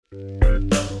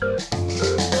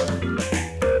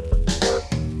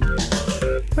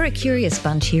We're a curious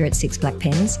bunch here at Six Black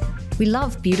Pens. We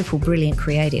love beautiful, brilliant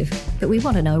creative, but we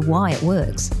want to know why it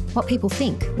works, what people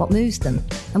think, what moves them,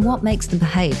 and what makes them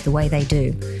behave the way they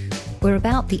do. We're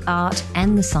about the art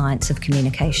and the science of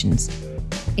communications.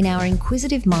 In our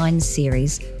Inquisitive Minds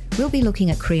series, we'll be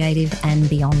looking at creative and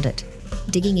beyond it,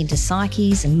 digging into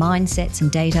psyches and mindsets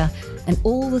and data and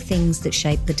all the things that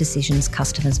shape the decisions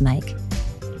customers make.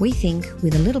 We think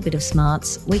with a little bit of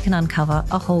smarts, we can uncover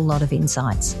a whole lot of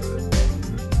insights.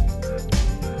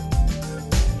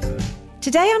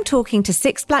 Today I'm talking to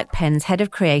Six Black Pens Head of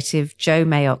Creative, Jo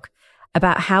Mayock,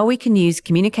 about how we can use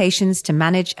communications to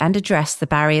manage and address the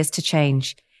barriers to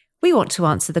change. We want to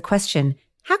answer the question,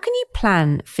 how can you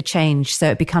plan for change so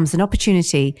it becomes an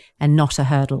opportunity and not a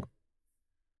hurdle?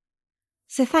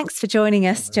 So thanks for joining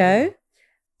us, Jo.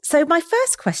 So my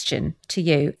first question to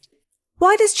you,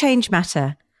 why does change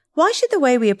matter? Why should the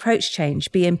way we approach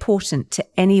change be important to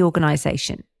any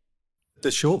organisation?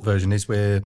 The short version is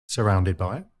we're surrounded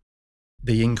by it.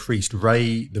 The increased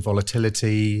rate, the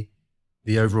volatility,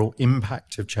 the overall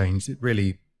impact of change,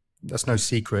 that's no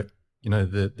secret. You know,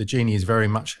 the genie is very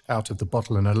much out of the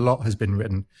bottle, and a lot has been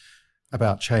written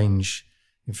about change,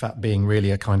 in fact, being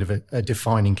really a kind of a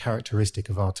defining characteristic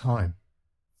of our time.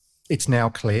 It's now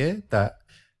clear that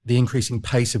the increasing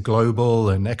pace of global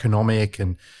and economic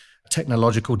and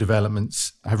technological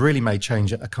developments have really made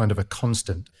change a kind of a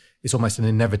constant. It's almost an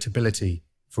inevitability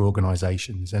for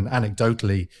organizations. And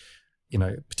anecdotally, you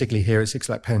know, particularly here at Six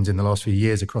Black Pens in the last few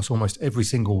years, across almost every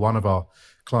single one of our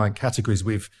client categories,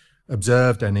 we've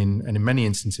observed and in many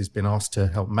instances been asked to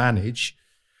help manage,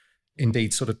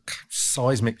 indeed, sort of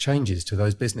seismic changes to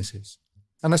those businesses.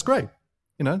 And that's great.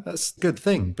 You know, that's a good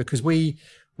thing because we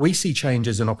see change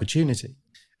as an opportunity,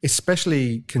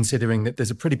 especially considering that there's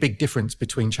a pretty big difference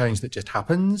between change that just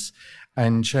happens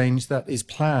and change that is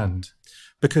planned.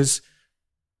 Because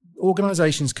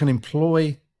organizations can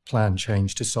employ planned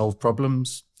change to solve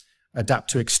problems,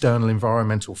 adapt to external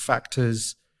environmental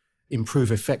factors,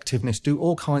 improve effectiveness, do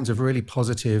all kinds of really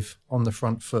positive on the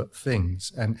front foot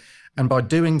things. And by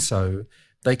doing so,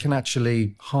 they can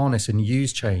actually harness and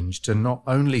use change to not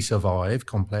only survive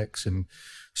complex and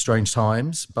strange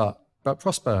times, but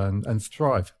prosper and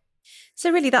thrive.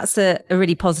 So really that's a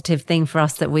really positive thing for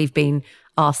us that we've been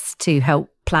asked to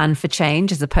help plan for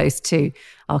change as opposed to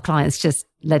our clients just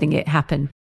letting it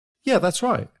happen. Yeah, that's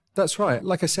right. That's right.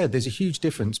 Like I said, there's a huge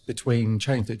difference between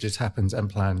change that just happens and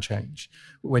planned change.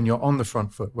 When you're on the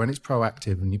front foot, when it's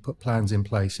proactive and you put plans in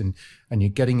place and you're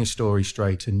getting your story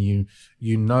straight and you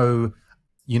know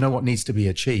what needs to be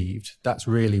achieved, that's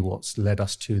really what's led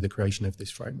us to the creation of this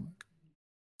framework.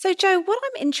 So, Jo, what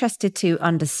I'm interested to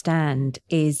understand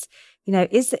is, you know,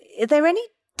 are there any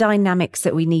dynamics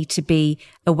that we need to be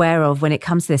aware of when it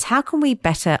comes to this? How can we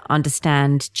better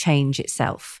understand change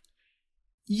itself?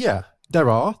 Yeah, there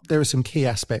are some key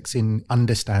aspects in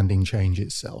understanding change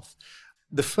itself.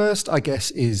 The first, I guess,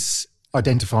 is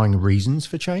identifying reasons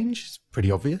for change. It's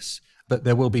pretty obvious, but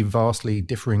there will be vastly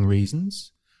differing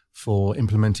reasons for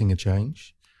implementing a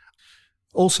change.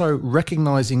 Also,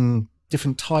 recognizing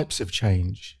different types of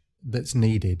change that's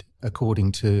needed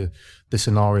according to the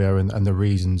scenario and the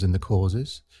reasons and the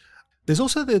causes. There's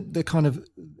also the kind of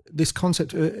this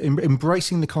concept,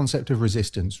 embracing the concept of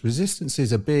resistance. Resistance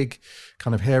is a big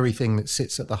kind of hairy thing that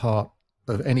sits at the heart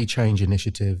of any change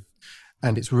initiative.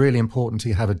 And it's really important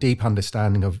to have a deep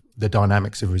understanding of the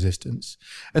dynamics of resistance.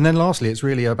 And then lastly, it's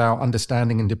really about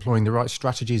understanding and deploying the right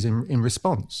strategies in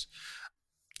response.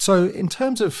 So in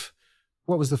terms of,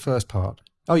 what was the first part?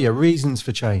 Oh yeah, reasons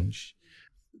for change.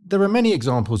 There are many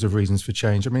examples of reasons for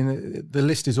change. I mean, the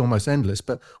list is almost endless,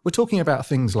 but we're talking about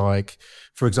things like,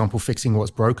 for example, fixing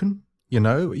what's broken. You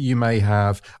know,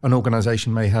 an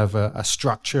organization may have a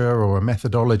structure or a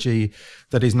methodology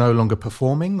that is no longer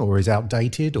performing or is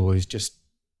outdated or is just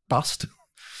bust.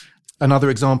 Another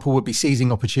example would be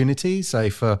seizing opportunities, say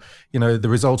for, you know, the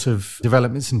result of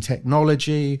developments in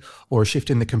technology or a shift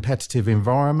in the competitive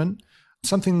environment.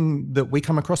 Something that we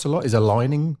come across a lot is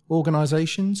aligning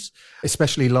organizations,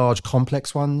 especially large,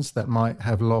 complex ones that might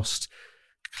have lost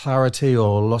clarity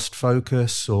or lost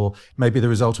focus, or maybe the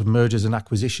result of mergers and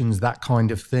acquisitions, that kind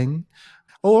of thing.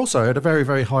 Or also, at a very,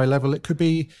 very high level, it could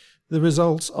be the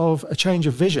result of a change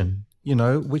of vision, you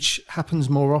know, which happens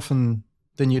more often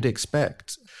than you'd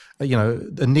expect. You know,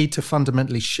 the need to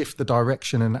fundamentally shift the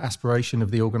direction and aspiration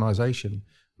of the organization.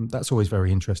 That's always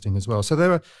very interesting as well. So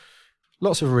there are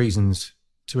lots of reasons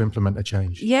to implement a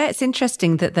change. Yeah, it's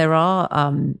interesting that there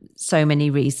are so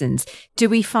many reasons. Do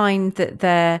we find that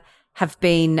there have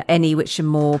been any which are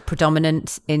more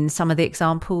predominant in some of the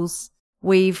examples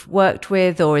we've worked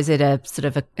with, or is it a sort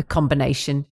of a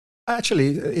combination?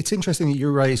 Actually, it's interesting that you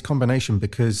raise combination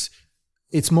because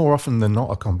it's more often than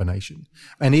not a combination.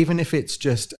 And even if it's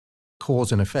just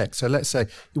cause and effect. So let's say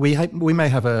we may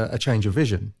have a change of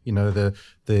vision.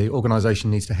 The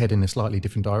organization needs to head in a slightly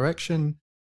different direction.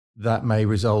 That may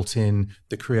result in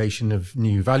the creation of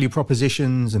new value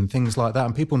propositions and things like that.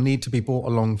 And people need to be brought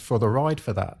along for the ride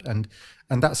for that. And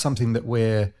that's something that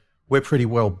we're pretty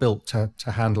well built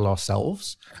to handle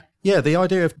ourselves. Yeah, the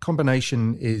idea of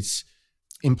combination is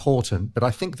important, but I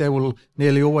think there will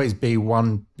nearly always be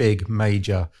one big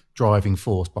major driving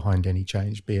force behind any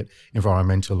change, be it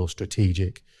environmental or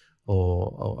strategic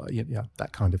or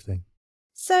that kind of thing.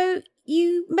 So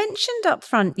you mentioned up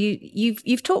front,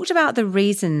 you've talked about the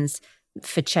reasons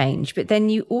for change, but then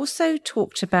you also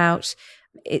talked about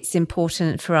it's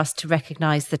important for us to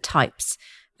recognize the types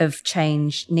of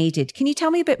change needed. Can you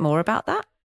tell me a bit more about that?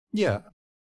 Yeah,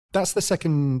 that's the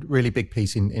second really big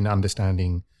piece in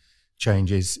understanding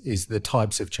change is the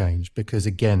types of change, because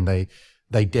again,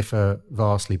 they differ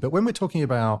vastly. But when we're talking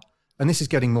about, and this is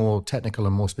getting more technical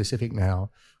and more specific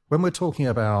now, when we're talking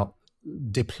about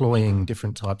deploying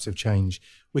different types of change,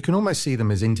 we can almost see them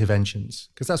as interventions,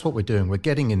 because that's what we're doing. We're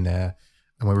getting in there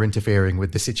and we're interfering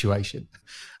with the situation.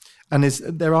 And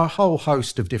there are a whole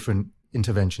host of different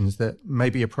interventions that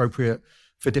may be appropriate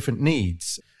for different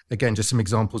needs. Again, just some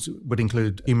examples would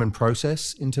include human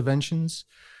process interventions,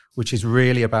 which is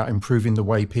really about improving the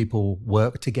way people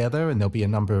work together. And there'll be a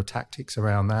number of tactics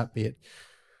around that, be it,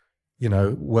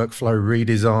 workflow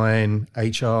redesign,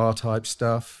 HR type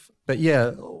stuff. But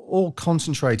yeah, all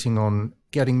concentrating on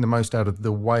getting the most out of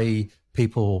the way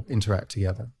people interact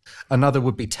together. Another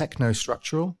would be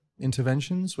techno-structural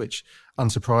interventions, which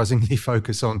unsurprisingly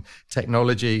focus on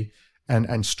technology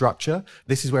and structure.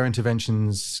 This is where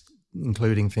interventions,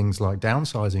 including things like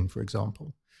downsizing, for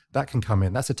example, that can come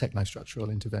in. That's a techno-structural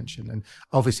intervention. And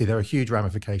obviously there are huge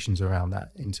ramifications around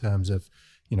that in terms of,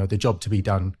 the job to be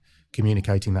done,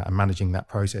 communicating that and managing that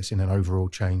process in an overall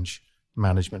change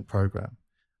management program.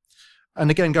 And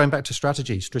again, going back to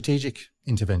strategic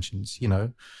interventions,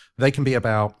 they can be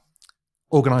about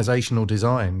organizational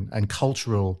design and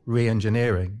cultural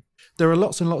re-engineering. There are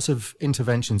lots and lots of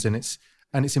interventions, and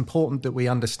it's important that we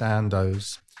understand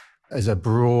those as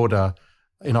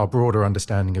in our broader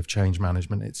understanding of change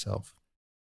management itself.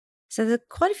 So there are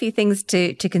quite a few things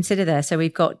to consider there. So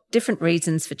we've got different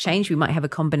reasons for change. We might have a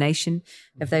combination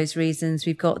of those reasons.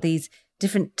 We've got these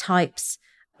different types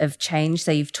of change.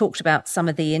 So you've talked about some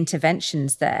of the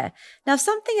interventions there. Now,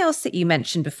 something else that you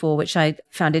mentioned before, which I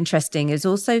found interesting, is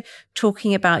also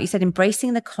talking about, you said,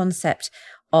 embracing the concept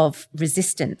of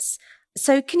resistance.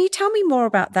 So can you tell me more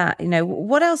about that?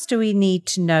 What else do we need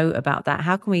to know about that?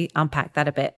 How can we unpack that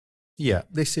a bit? Yeah,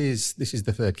 this is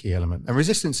the third key element. And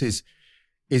resistance is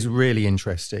really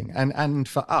interesting. And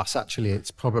for us, actually, it's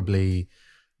probably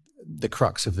the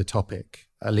crux of the topic,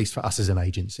 at least for us as an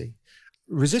agency.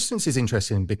 Resistance is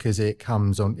interesting because it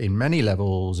comes in many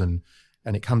levels and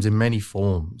it comes in many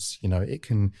forms. It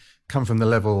can come from the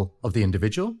level of the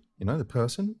individual, the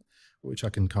person, which I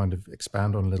can kind of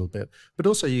expand on a little bit. But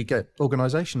also you get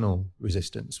organizational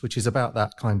resistance, which is about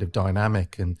that kind of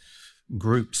dynamic and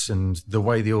groups, and the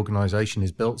way the organization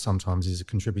is built sometimes is a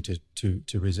contributor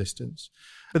to resistance.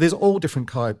 But there's all different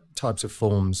types of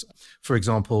forms. For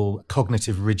example,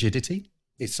 cognitive rigidity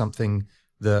is something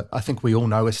that I think we all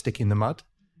know a stick in the mud.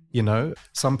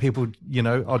 Some people,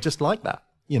 are just like that,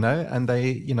 and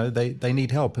they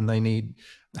need help, and they need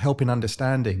help in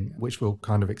understanding, which we'll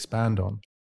kind of expand on.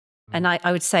 And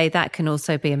I would say that can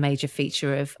also be a major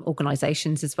feature of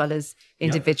organizations as well as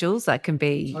individuals. That can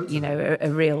be,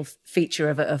 a real feature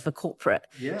of a corporate,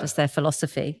 just their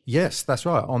philosophy. Yes, that's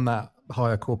right, on that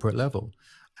higher corporate level.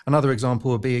 Another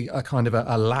example would be a kind of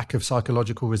a lack of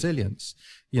psychological resilience.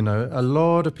 A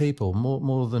lot of people,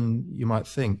 more than you might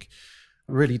think,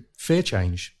 really fear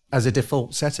change as a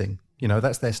default setting.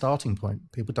 That's their starting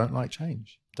point. People don't like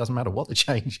change. It doesn't matter what the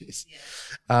change is.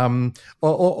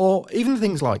 Or even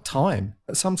things like time.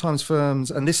 Sometimes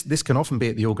firms, and this can often be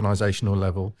at the organizational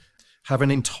level, have an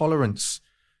intolerance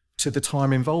to the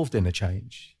time involved in a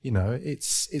change.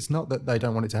 It's not that they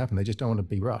don't want it to happen. They just don't want to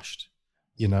be rushed,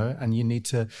 and you need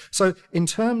to. So in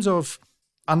terms of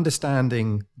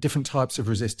understanding different types of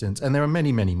resistance, and there are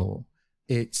many, many more,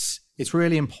 it's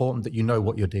really important that you know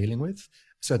what you're dealing with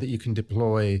so that you can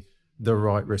deploy the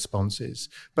right responses.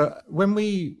 But when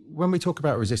we talk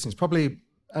about resistance, probably,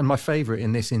 and my favorite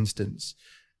in this instance,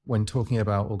 when talking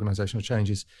about organizational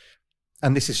changes,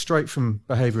 and this is straight from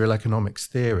behavioral economics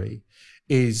theory,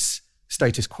 is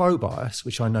status quo bias,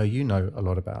 which I know you know a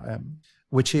lot about,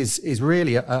 which is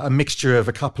really a mixture of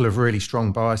a couple of really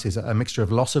strong biases, a mixture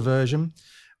of loss aversion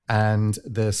and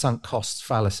the sunk costs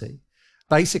fallacy.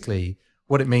 Basically,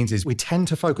 what it means is we tend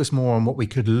to focus more on what we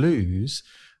could lose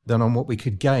than on what we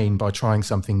could gain by trying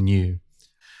something new.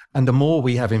 And the more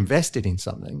we have invested in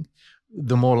something,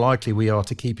 the more likely we are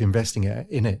to keep investing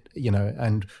in it,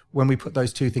 and when we put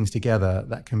those two things together,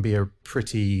 that can be a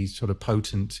pretty sort of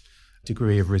potent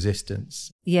degree of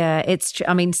resistance. Yeah, it's true.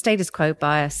 I mean, status quo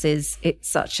bias it's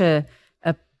such a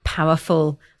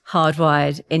powerful,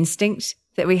 hardwired instinct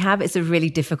that we have. It's a really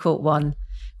difficult one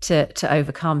to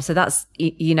overcome. So that's,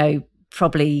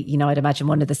 probably, I'd imagine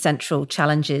one of the central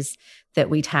challenges that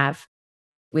we'd have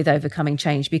with overcoming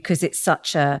change, because it's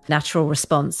such a natural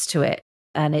response to it.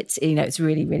 And it's, it's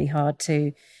really, really hard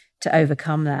to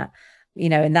overcome that,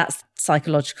 and that's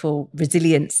psychological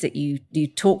resilience that you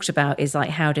talked about is like,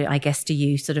 how do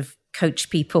you sort of coach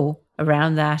people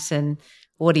around that, and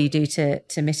what do you do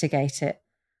to mitigate it?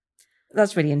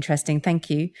 That's really interesting. Thank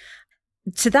you.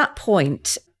 To that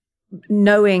point,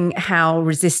 knowing how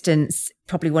resistance,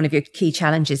 probably one of your key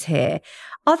challenges here,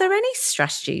 are there any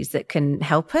strategies that can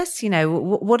help us?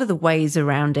 What are the ways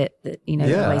around it that, the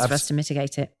ways for us to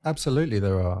mitigate it? Absolutely,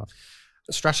 there are.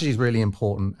 Strategy is really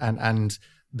important, and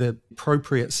the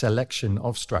appropriate selection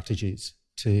of strategies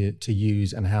to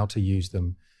use and how to use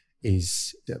them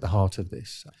is at the heart of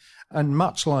this. And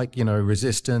much like,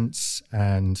 resistance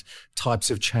and types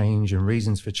of change and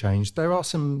reasons for change, there are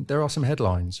some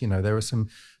headlines. There are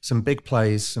some big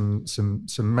plays, some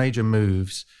major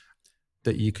moves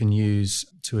that you can use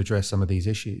to address some of these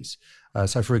issues.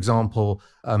 So, for example,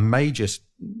 a major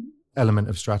element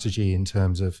of strategy in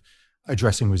terms of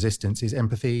addressing resistance is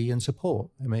empathy and support.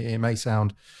 I mean, it may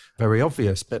sound very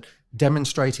obvious, but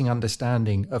demonstrating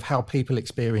understanding of how people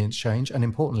experience change, and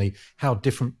importantly, how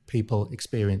different people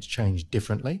experience change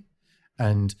differently.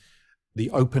 And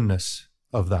the openness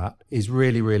of that is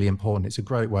really, really important. It's a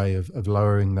great way of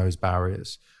lowering those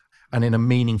barriers. And in a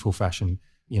meaningful fashion,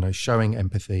 showing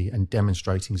empathy and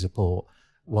demonstrating support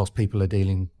whilst people are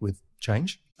dealing with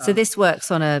change. So this works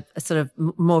on a sort of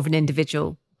more of an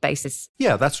individual basis.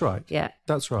 Yeah, that's right. Yeah,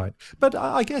 that's right. But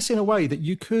I guess in a way that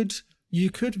you could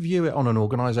view it on an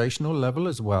organizational level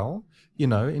as well,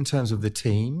 in terms of the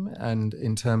team and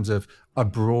in terms of a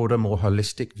broader, more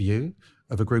holistic view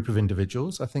of a group of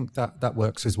individuals. I think that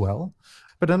works as well.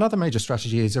 But another major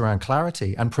strategy is around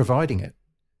clarity and providing it,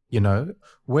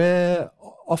 where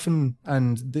often,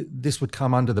 and this would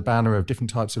come under the banner of different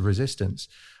types of resistance,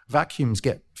 vacuums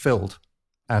get filled,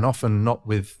 and often not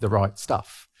with the right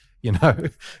stuff.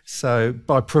 So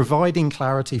by providing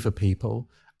clarity for people,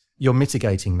 you're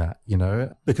mitigating that,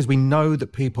 because we know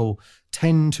that people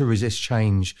tend to resist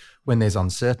change when there's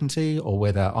uncertainty or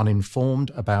where they're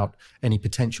uninformed about any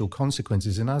potential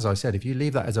consequences. And as I said, if you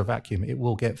leave that as a vacuum, it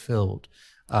will get filled.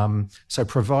 So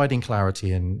providing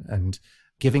clarity and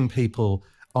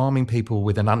arming people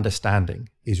with an understanding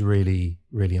is really,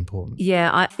 really important. Yeah,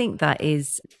 I think that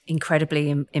is incredibly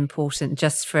important,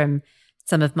 just from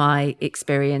some of my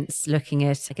experience looking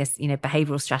at, I guess,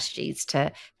 behavioral strategies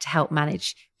to help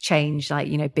manage change,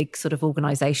 like, big sort of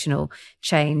organizational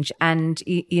change. And,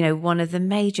 one of the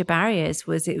major barriers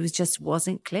was it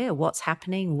wasn't clear what's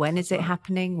happening, when is it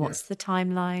happening, what's the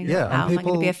timeline, how am I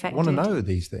going to be affected? People want to know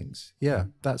these things. Yeah,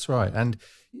 that's right. And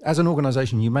as an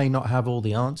organization, you may not have all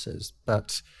the answers,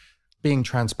 but being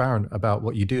transparent about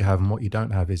what you do have and what you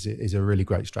don't have is a really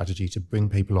great strategy to bring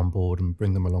people on board and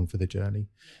bring them along for the journey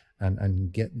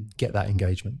and get that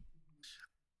engagement.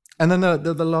 And then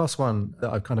the last one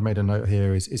that I've kind of made a note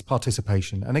here is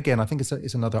participation. And again, I think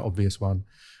it's another obvious one.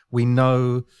 We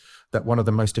know that one of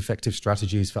the most effective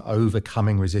strategies for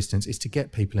overcoming resistance is to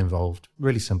get people involved.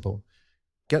 Really simple.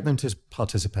 Get them to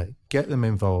participate, get them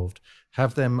involved,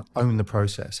 have them own the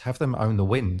process, have them own the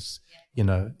wins.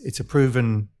 It's a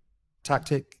proven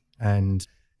tactic and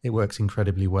it works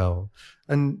incredibly well.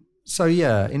 And so,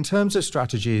 yeah, in terms of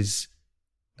strategies,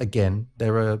 again,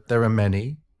 there are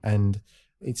many, and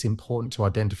it's important to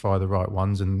identify the right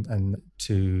ones and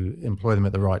to employ them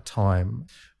at the right time.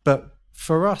 But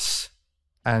for us,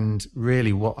 and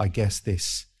really what I guess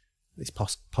this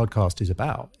podcast is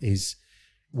about, is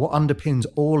what underpins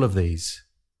all of these,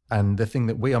 and the thing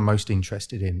that we are most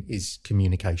interested in is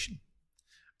communication.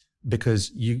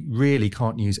 Because you really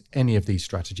can't use any of these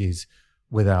strategies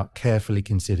without carefully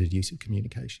considered use of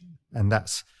communication. And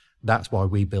that's why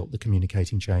we built the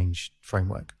Communicating Change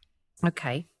framework.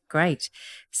 Okay, great.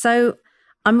 So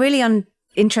I'm really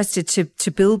interested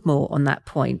to build more on that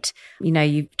point.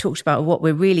 You've talked about what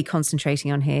we're really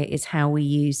concentrating on here is how we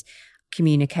use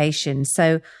communication.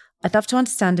 So I'd love to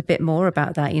understand a bit more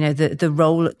about that, the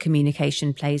role that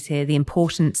communication plays here, the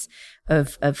importance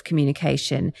of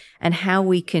communication and how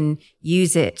we can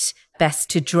use it best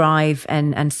to drive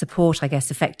and support, I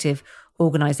guess, effective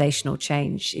organizational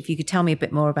change. If you could tell me a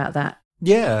bit more about that.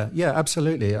 Yeah,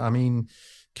 absolutely. I mean,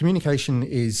 communication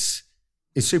is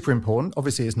super important.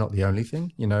 Obviously, it's not the only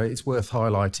thing. It's worth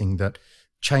highlighting that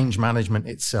change management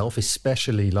itself,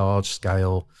 especially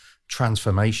large-scale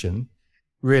transformation,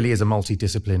 really is a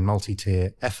multidiscipline,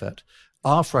 multi-tier effort.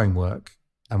 Our framework,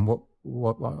 and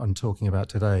what I'm talking about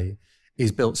today,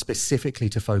 is built specifically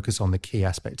to focus on the key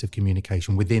aspect of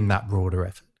communication within that broader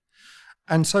effort.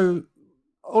 And so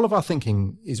all of our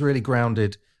thinking is really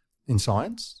grounded in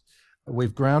science.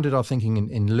 We've grounded our thinking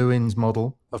in Lewin's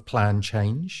model of planned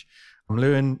change.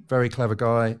 Lewin, very clever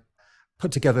guy,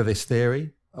 put together this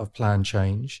theory of planned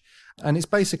change. And it's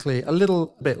basically a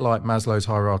little bit like Maslow's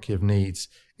hierarchy of needs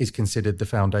is considered the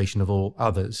foundation of all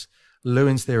others.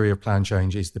 Lewin's theory of planned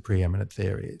change is the preeminent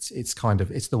theory. It's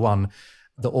the one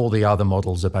that all the other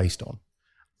models are based on.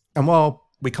 And while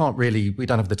we don't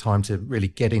have the time to really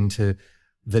get into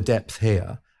the depth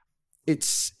here,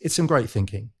 it's some great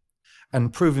thinking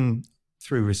and proven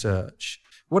through research.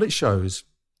 What it shows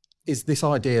is this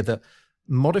idea that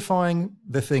modifying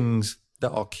the things that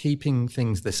are keeping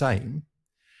things the same,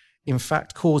 in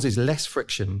fact, causes less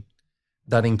friction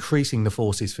than increasing the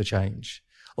forces for change.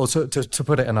 Or to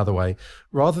put it another way,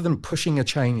 rather than pushing a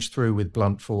change through with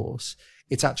blunt force,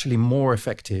 it's actually more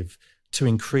effective to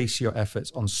increase your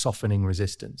efforts on softening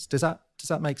resistance. Does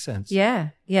that make sense? Yeah,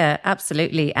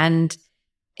 absolutely. And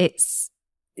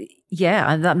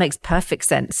that makes perfect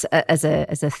sense as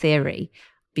a theory,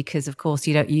 because of course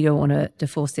you don't want to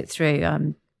force it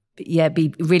through. It'd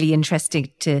be really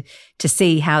interesting to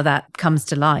see how that comes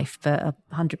to life, but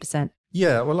 100%.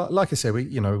 Yeah, well, like I said,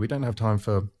 we don't have time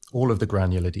for all of the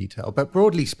granular detail, but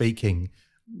broadly speaking,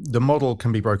 the model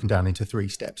can be broken down into 3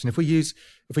 steps. And if we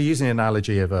use an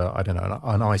analogy of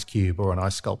an ice cube or an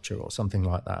ice sculpture or something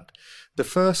like that, the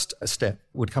first step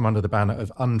would come under the banner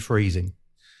of unfreezing.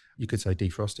 You could say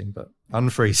defrosting, but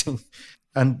unfreezing.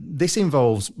 And this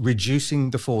involves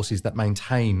reducing the forces that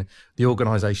maintain the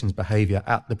organization's behavior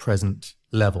at the present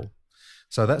level.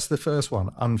 So that's the first one,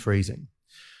 unfreezing.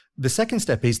 The second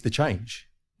step is the change.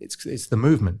 It's the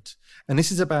movement. And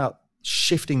this is about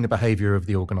shifting the behavior of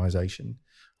the organization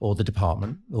or the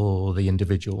department or the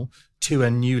individual to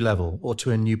a new level or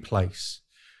to a new place.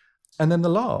 And then the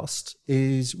last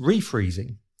is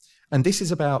refreezing. And this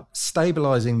is about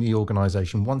stabilizing the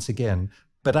organization once again,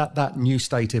 but at that new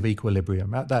state of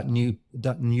equilibrium, at that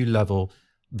new level,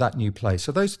 that new place.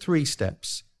 So those 3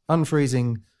 steps,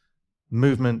 unfreezing,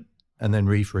 movement, and then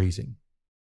refreezing.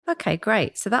 Okay,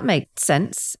 great. So that makes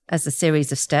sense as a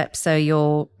series of steps. So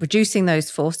you're reducing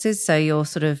those forces. So you're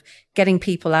sort of getting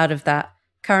people out of that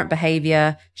current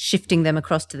behavior, shifting them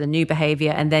across to the new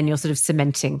behavior, and then you're sort of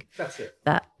cementing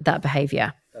that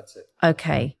behavior. That's it.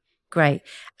 Okay, great.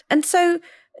 And so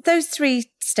those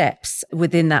 3 steps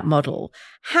within that model,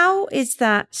 how has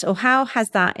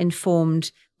that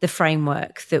informed the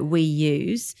framework that we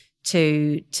use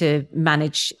to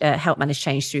manage, help manage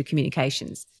change through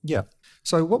communications? Yeah.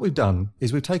 So what we've done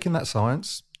is we've taken that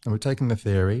science and we've taken the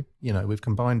theory, we've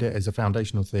combined it as a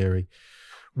foundational theory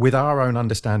with our own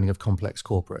understanding of complex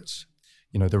corporates,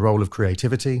 the role of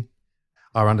creativity,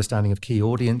 our understanding of key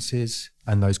audiences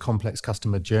and those complex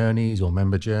customer journeys or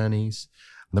member journeys,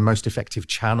 the most effective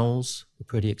channels. We're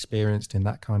pretty experienced in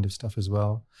that kind of stuff as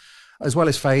well as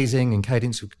phasing and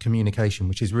cadence of communication,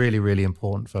 which is really, really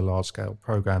important for large-scale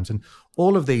programs. And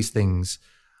all of these things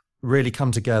really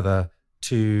come together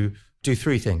to do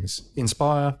 3 things: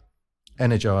 inspire,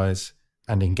 energize,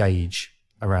 and engage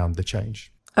around the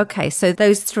change. Okay, so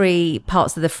those 3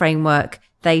 parts of the framework,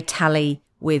 they tally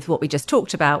with what we just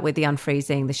talked about, with the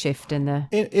unfreezing, the shift, and the...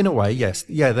 In a way, yes.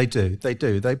 Yeah, they do.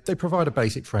 They provide a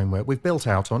basic framework. We've built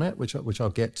out on it, which I'll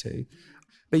get to.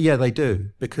 But yeah, they do,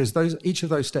 because each of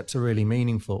those steps are really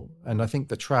meaningful. And I think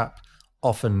the trap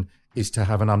often is to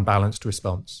have an unbalanced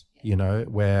response,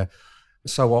 where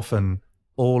so often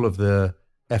all of the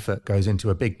effort goes into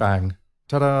a big bang,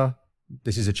 ta-da,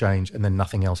 this is a change, and then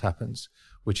nothing else happens,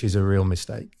 which is a real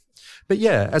mistake. But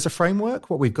yeah, as a framework,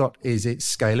 what we've got is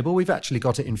it's scalable. We've actually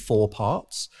got it in 4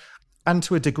 parts and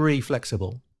to a degree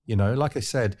flexible. Like I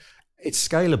said, it's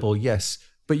scalable, yes,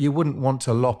 but you wouldn't want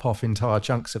to lop off entire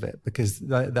chunks of it because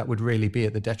that would really be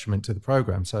at the detriment to the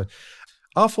program. So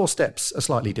our 4 steps are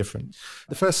slightly different.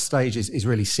 The first stage is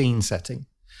really scene setting.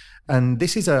 And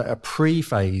this is a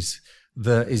pre-phase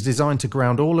that is designed to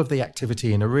ground all of the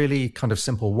activity in a really kind of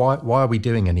simple, why are we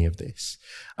doing any of this?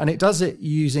 And it does it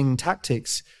using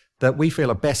tactics that we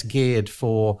feel are best geared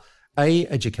for A,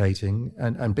 educating,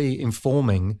 and B,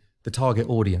 informing the target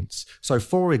audience. So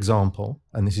for example,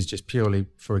 and this is just purely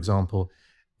for example,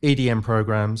 EDM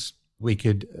programs, we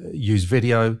could use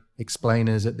video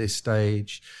explainers at this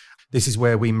stage. This is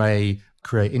where we may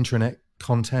create intranet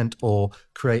content or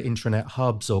create intranet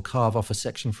hubs or carve off a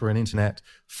section for an internet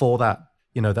for that,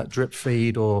 that drip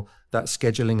feed or that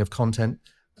scheduling of content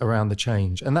around the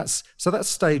change. And that's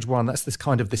stage one. That's this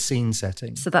kind of the scene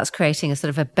setting. So that's creating a sort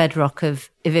of a bedrock of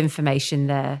information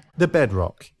there. The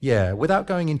bedrock, yeah, without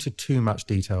going into too much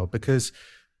detail, because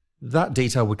that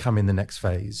detail would come in the next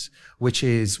phase, which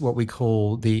is what we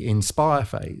call the inspire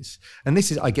phase. And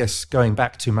this is, I guess, going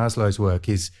back to Maslow's work,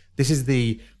 this is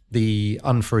the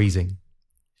unfreezing.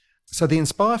 So the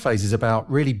inspire phase is about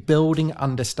really building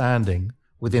understanding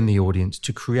within the audience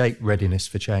to create readiness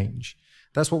for change.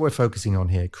 That's what we're focusing on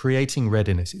here, creating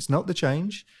readiness. It's not the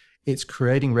change, it's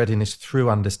creating readiness through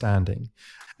understanding.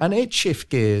 And it shifts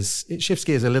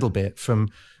gears a little bit from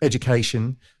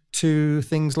education to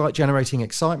things like generating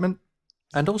excitement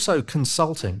and also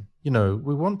consulting. We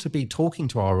want to be talking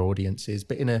to our audiences,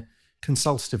 but in a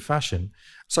consultative fashion.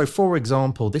 So for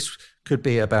example, this could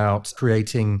be about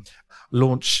creating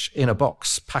launch in a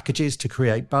box packages to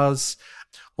create buzz,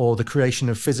 or the creation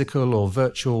of physical or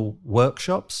virtual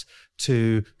workshops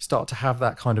to start to have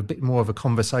that kind of bit more of a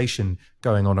conversation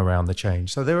going on around the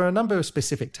change. So there are a number of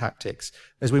specific tactics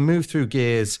as we move through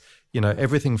gears,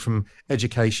 everything from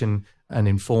education and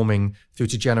informing through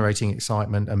to generating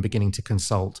excitement and beginning to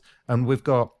consult. And we've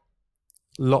got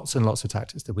lots and lots of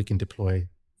tactics that we can deploy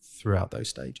throughout those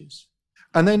stages.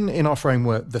 And then in our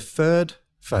framework, the third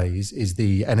phase is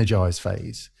the energize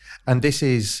phase. And this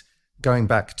is going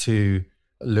back to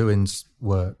Lewin's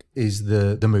work, is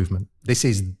the movement. This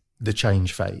is the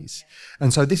change phase.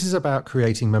 And so this is about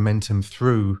creating momentum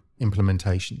through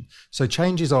implementation. So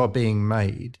changes are being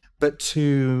made, but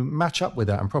to match up with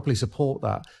that and properly support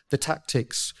that, the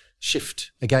tactics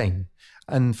shift again.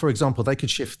 And for example, they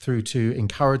could shift through to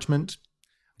encouragement.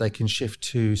 They can shift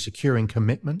to securing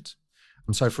commitment.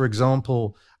 And so for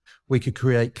example, we could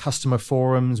create customer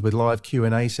forums with live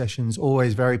Q&A sessions,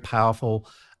 always very powerful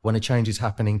when a change is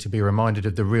happening, to be reminded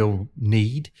of the real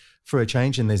need for a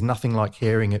change, and there's nothing like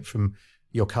hearing it from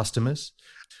your customers.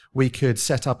 We could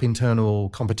set up internal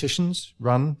competitions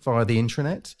run via the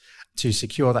intranet to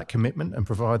secure that commitment and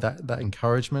provide that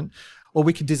encouragement. Or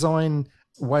we could design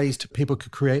ways people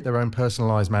could create their own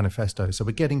personalized manifesto. So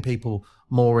we're getting people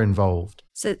more involved.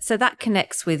 So that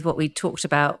connects with what we talked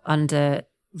about under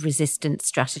resistance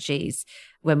strategies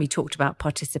when we talked about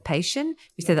participation.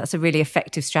 We said that's a really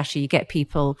effective strategy. You get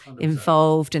people 100%.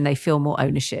 Involved and they feel more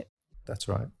ownership. That's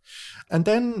right. And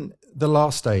then the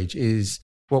last stage is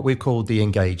what we've called the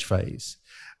engage phase.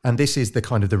 And this is the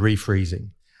kind of the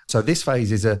refreezing. So this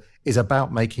phase is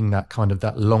about making that kind of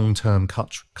that long-term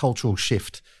cultural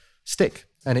shift stick.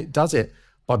 And it does it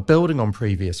by building on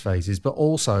previous phases, but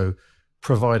also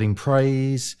providing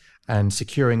praise and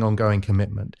securing ongoing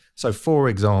commitment. So for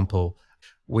example,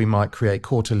 we might create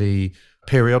quarterly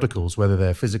periodicals, whether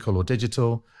they're physical or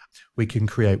digital. We can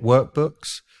create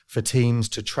workbooks for teams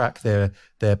to track their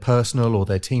personal or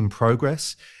their team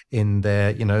progress in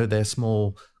their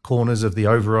small corners of the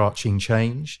overarching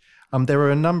change. There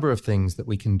are a number of things that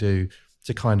we can do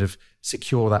to kind of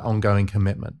secure that ongoing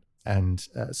commitment and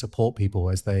support people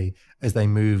as they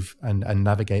move and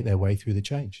navigate their way through the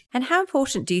change. And how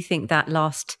important do you think that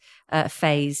last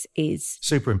phase is?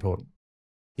 Super important.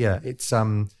 Yeah, it's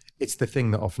the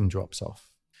thing that often drops off.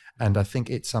 And I think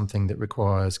it's something that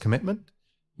requires commitment,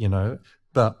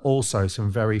 but also some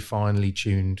very finely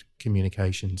tuned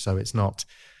communication. So it's not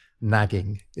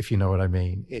nagging, if you know what I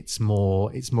mean. It's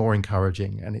more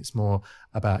encouraging, and it's more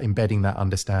about embedding that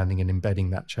understanding and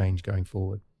embedding that change going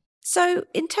forward. So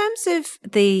in terms of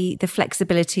the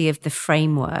flexibility of the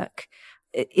framework,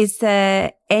 is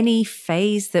there any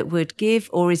phase that would give,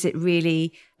 or is it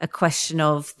really a question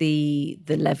of the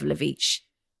level of each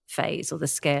phase or the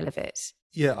scale of it?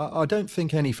 Yeah, I don't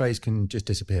think any phase can just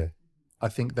disappear. I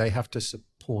think they have to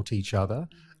support each other.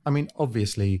 I mean,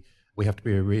 obviously, we have to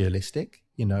be realistic,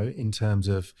 in terms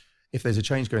of if there's a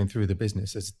change going through the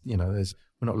business, we're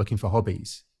not looking for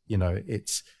hobbies.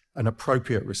 It's an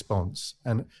appropriate response.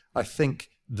 And I think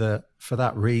that for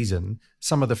that reason,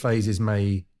 some of the phases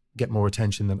may get more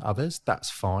attention than others.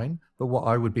 That's fine. But what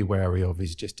I would be wary of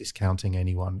is just discounting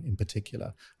anyone in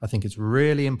particular. I think it's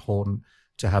really important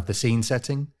to have the scene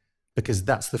setting, because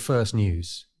that's the first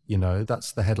news,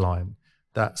 that's the headline.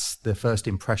 That's the first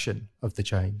impression of the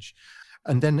change.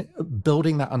 And then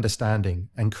building that understanding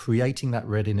and creating that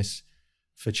readiness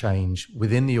for change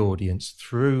within the audience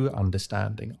through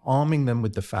understanding, arming them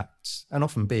with the facts, and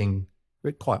often being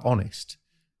quite honest,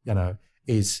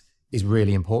 is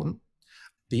really important.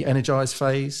 The energize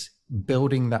phase,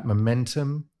 building that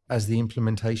momentum as the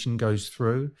implementation goes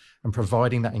through and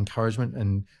providing that encouragement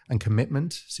and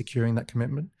commitment, securing that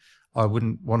commitment. I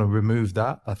wouldn't want to remove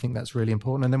that. I think that's really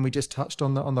important. And then we just touched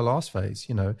on the last phase,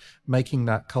 making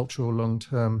that cultural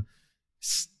long-term,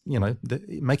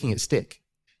 making it stick.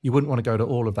 You wouldn't want to go to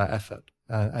all of that effort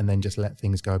and then just let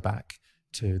things go back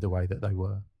to the way that they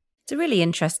were. It's a really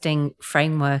interesting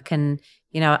framework. And,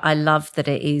 I love that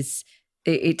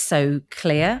it's so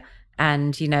clear.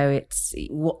 And, it's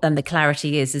what, and the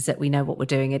clarity is that we know what we're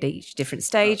doing at each different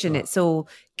stage. And it's all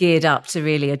geared up to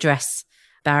really address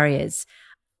barriers.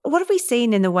 What have we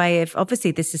seen in the way of, obviously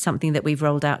this is something that we've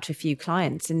rolled out to a few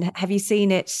clients, and have you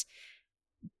seen it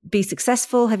be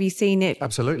successful? Have you seen it?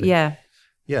 Absolutely. Yeah.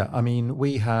 Yeah. I mean,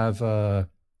 we have a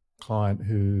client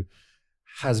who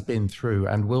has been through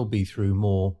and will be through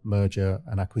more merger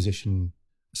and acquisition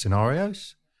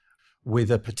scenarios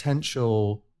with a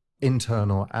potential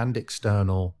internal and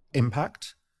external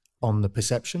impact on the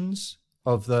perceptions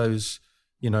of those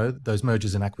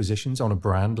mergers and acquisitions on a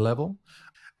brand level.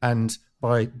 And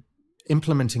by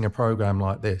implementing a program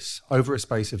like this over a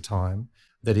space of time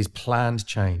that is planned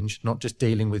change, not just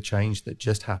dealing with change that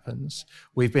just happens,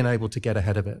 we've been able to get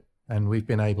ahead of it. And we've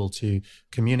been able to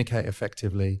communicate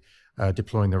effectively,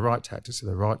 deploying the right tactics at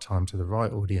the right time to the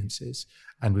right audiences.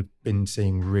 And we've been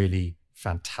seeing really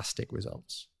fantastic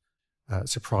results,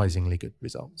 surprisingly good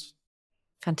results.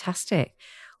 Fantastic.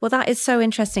 Well, that is so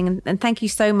interesting. And thank you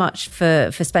so much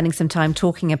for spending some time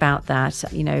talking about that.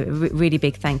 Really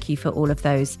big thank you for all of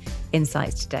those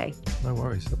insights today. No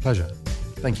worries. A pleasure.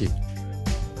 Thank you.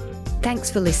 Thanks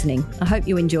for listening. I hope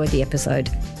you enjoyed the episode.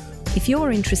 If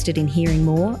you're interested in hearing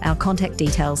more, our contact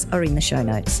details are in the show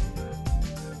notes.